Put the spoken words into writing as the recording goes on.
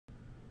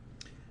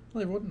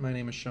Hello everyone, my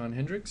name is Shawn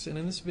Hendriks, and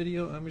in this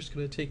video I'm just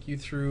going to take you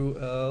through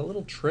a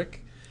little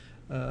trick.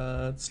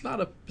 It's not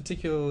a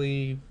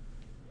particularly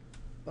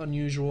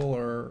unusual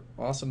or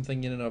awesome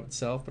thing in and of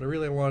itself, but I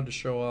really wanted to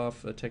show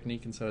off a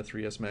technique inside of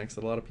 3ds Max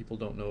that a lot of people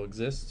don't know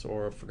exists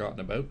or have forgotten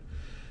about.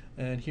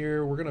 And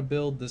here we're going to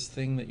build this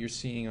thing that you're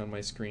seeing on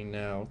my screen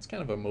now. It's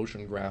kind of a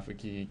motion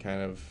graphic-y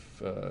kind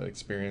of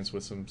experience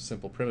with some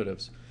simple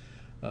primitives.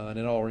 And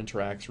it all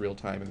interacts real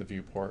time in the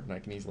viewport, and I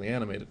can easily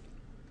animate it.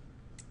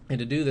 And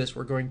to do this,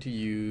 we're going to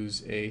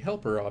use a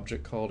helper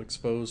object called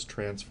expose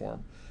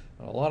transform.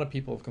 A lot of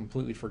people have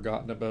completely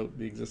forgotten about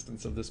the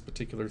existence of this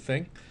particular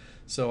thing,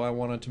 so I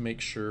wanted to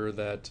make sure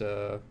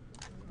that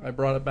I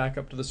brought it back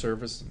up to the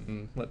surface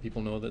and let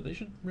people know that they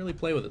should really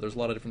play with it. There's a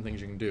lot of different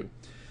things you can do.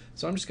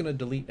 So I'm just going to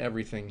delete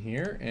everything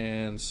here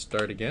and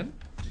start again.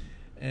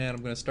 And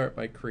I'm going to start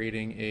by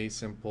creating a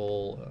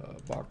simple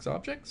box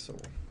object. So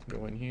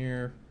we'll go in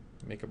here,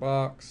 make a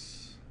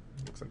box.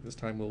 Looks like this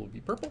time will be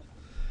purple.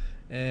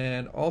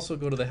 And also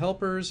go to the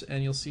helpers,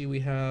 and you'll see we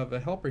have a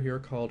helper here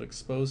called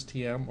expose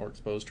TM or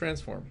expose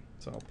transform.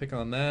 So I'll pick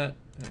on that,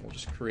 and we'll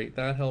just create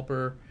that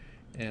helper,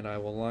 and I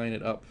will line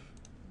it up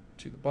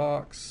to the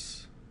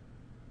box,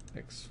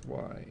 X,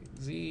 Y,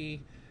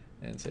 Z,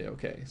 and say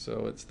OK.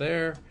 So it's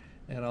there,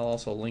 and I'll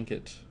also link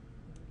it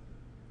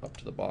up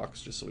to the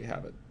box just so we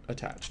have it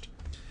attached.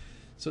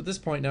 So at this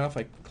point now, if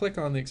I click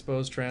on the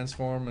expose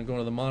transform and go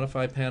to the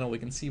modify panel, we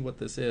can see what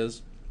this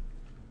is.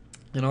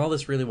 And all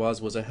this really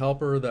was a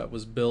helper that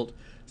was built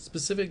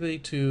specifically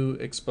to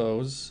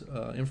expose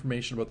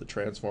information about the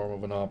transform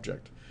of an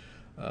object.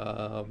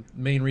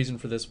 Main reason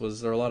for this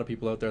was there are a lot of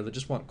people out there that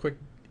just want quick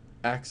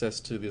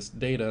access to this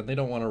data, and they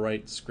don't want to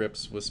write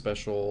scripts with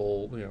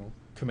special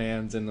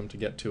commands in them to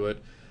get to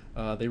it.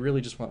 They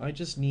really just want, I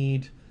just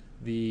need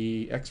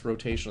the X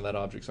rotation of that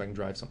object so I can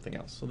drive something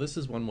else. So this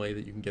is one way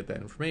that you can get that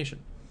information.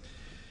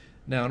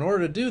 Now in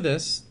order to do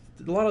this,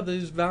 a lot of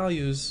these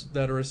values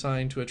that are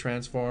assigned to a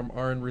transform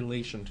are in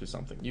relation to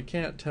something. You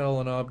can't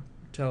tell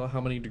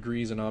how many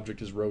degrees an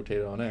object is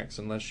rotated on X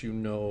unless you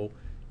know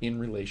in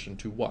relation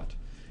to what.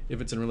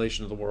 If it's in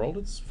relation to the world,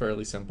 it's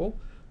fairly simple,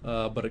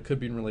 but it could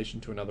be in relation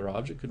to another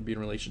object, it could be in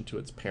relation to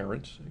its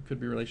parent, it could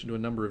be in relation to a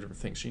number of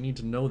different things. So you need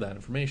to know that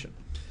information.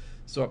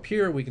 So up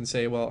here we can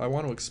say, well, I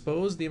want to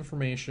expose the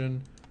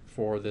information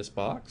for this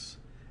box.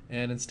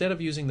 And instead of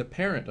using the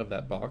parent of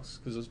that box,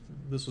 because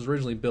this was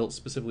originally built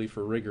specifically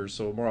for riggers,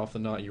 so more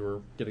often than not you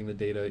were getting the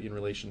data in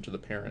relation to the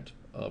parent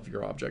of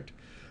your object.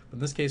 But in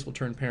this case we'll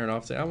turn parent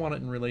off, say I want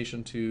it in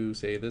relation to,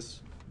 say, this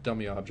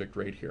dummy object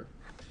right here.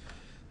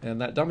 And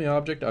that dummy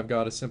object, I've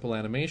got a simple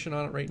animation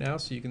on it right now,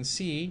 so you can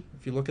see,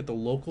 if you look at the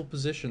local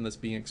position that's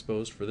being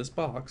exposed for this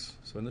box,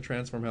 so in the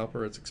transform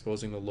helper it's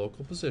exposing the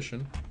local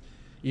position.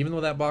 Even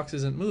though that box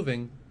isn't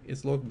moving,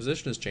 its local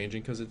position is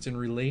changing because it's in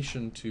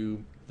relation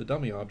to the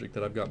dummy object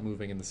that I've got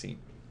moving in the scene.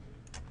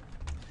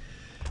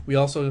 We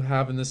also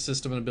have in this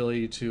system an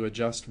ability to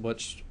adjust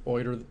which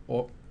order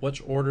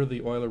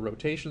the Euler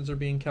rotations are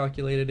being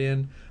calculated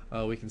in.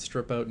 We can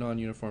strip out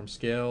non-uniform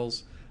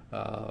scales.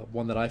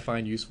 One that I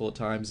find useful at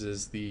times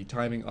is the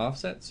timing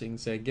offset. So you can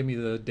say, give me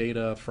the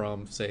data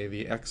from, say,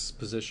 the X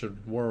position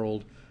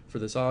world for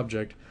this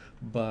object,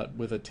 but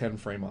with a 10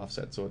 frame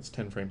offset, so it's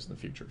 10 frames in the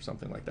future,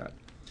 something like that.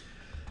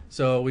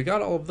 So we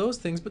got all of those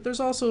things, but there's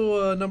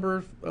also a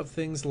number of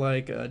things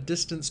like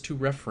distance to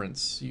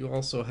reference. You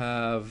also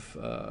have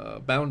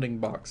bounding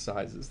box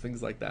sizes,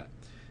 things like that.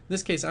 In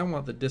this case, I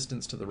want the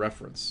distance to the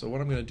reference. So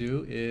what I'm going to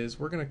do is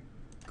we're going to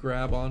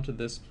grab onto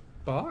this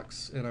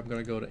box, and I'm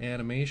going to go to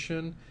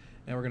animation,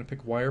 and we're going to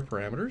pick wire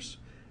parameters,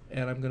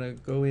 and I'm going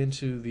to go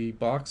into the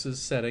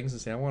box's settings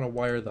and say I want to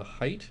wire the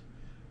height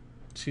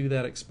to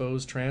that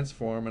exposed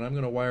transform, and I'm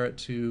going to wire it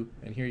to,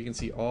 and here you can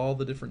see all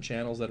the different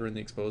channels that are in the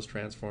exposed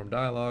transform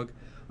dialog.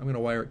 I'm going to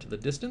wire it to the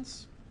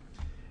distance,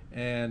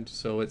 and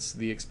so it's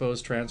the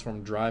exposed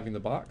transform driving the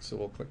box, so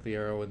we'll click the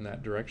arrow in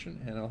that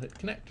direction and I'll hit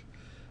connect.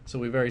 So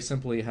we very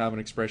simply have an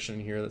expression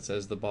here that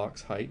says the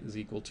box height is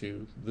equal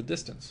to the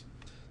distance.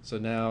 So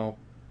now,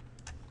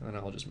 and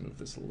I'll just move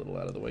this a little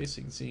out of the way so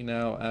you can see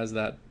now as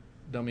that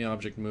dummy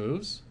object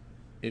moves,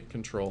 it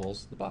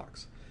controls the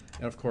box.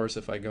 And of course,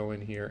 if I go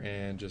in here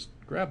and just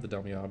grab the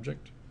dummy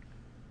object,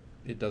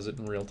 it does it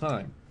in real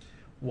time.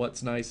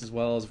 What's nice as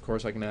well is, of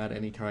course, I can add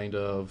any kind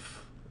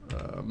of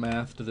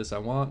math to this I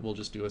want. We'll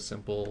just do a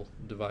simple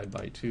divide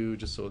by 2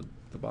 just so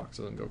the box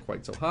doesn't go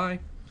quite so high.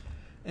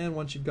 And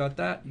once you've got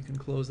that, you can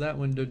close that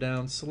window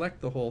down, select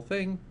the whole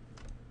thing,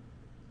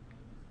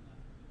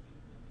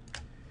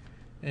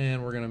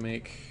 and we're going to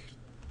make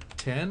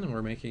 10, and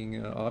we're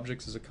making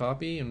objects as a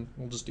copy, and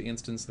we'll just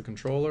instance the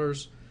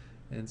controllers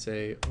and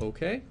say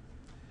OK.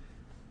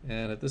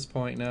 And at this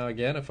point now,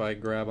 again, if I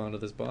grab onto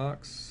this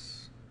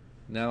box,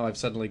 now I've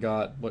suddenly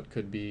got what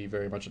could be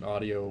very much an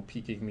audio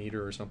peaking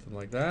meter or something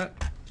like that.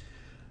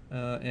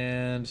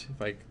 And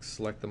if I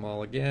select them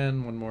all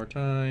again one more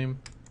time,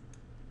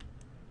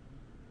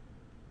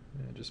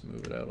 and just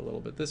move it out a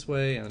little bit this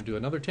way and do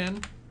another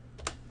 10,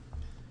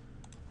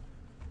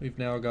 we've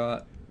now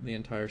got the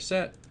entire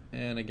set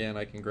and again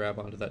I can grab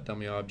onto that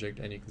dummy object,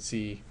 and you can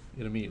see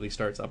it immediately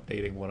starts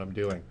updating what I'm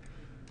doing.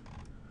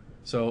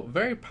 So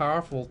very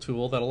powerful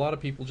tool that a lot of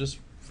people just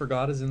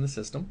forgot is in the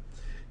system.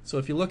 So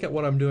if you look at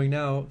what I'm doing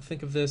now,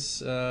 think of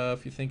this,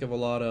 if you think of a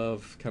lot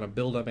of kind of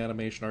build-up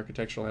animation,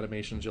 architectural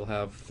animations, you'll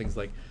have things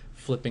like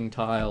flipping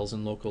tiles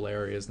in local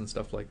areas and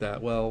stuff like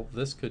that. Well,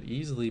 this could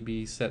easily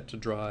be set to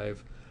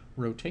drive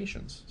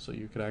rotations. So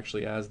you could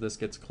actually, as this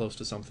gets close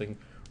to something,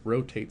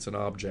 rotates an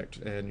object,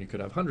 and you could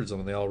have hundreds of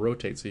them. They all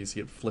rotate, so you see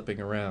it flipping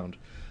around.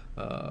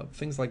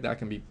 Things like that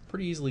can be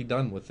pretty easily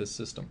done with this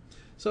system.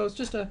 So it's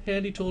just a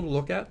handy tool to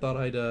look at. Thought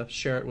I'd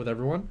share it with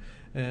everyone,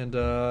 and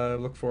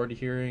look forward to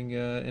hearing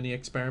any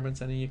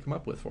experiments any you come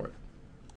up with for it.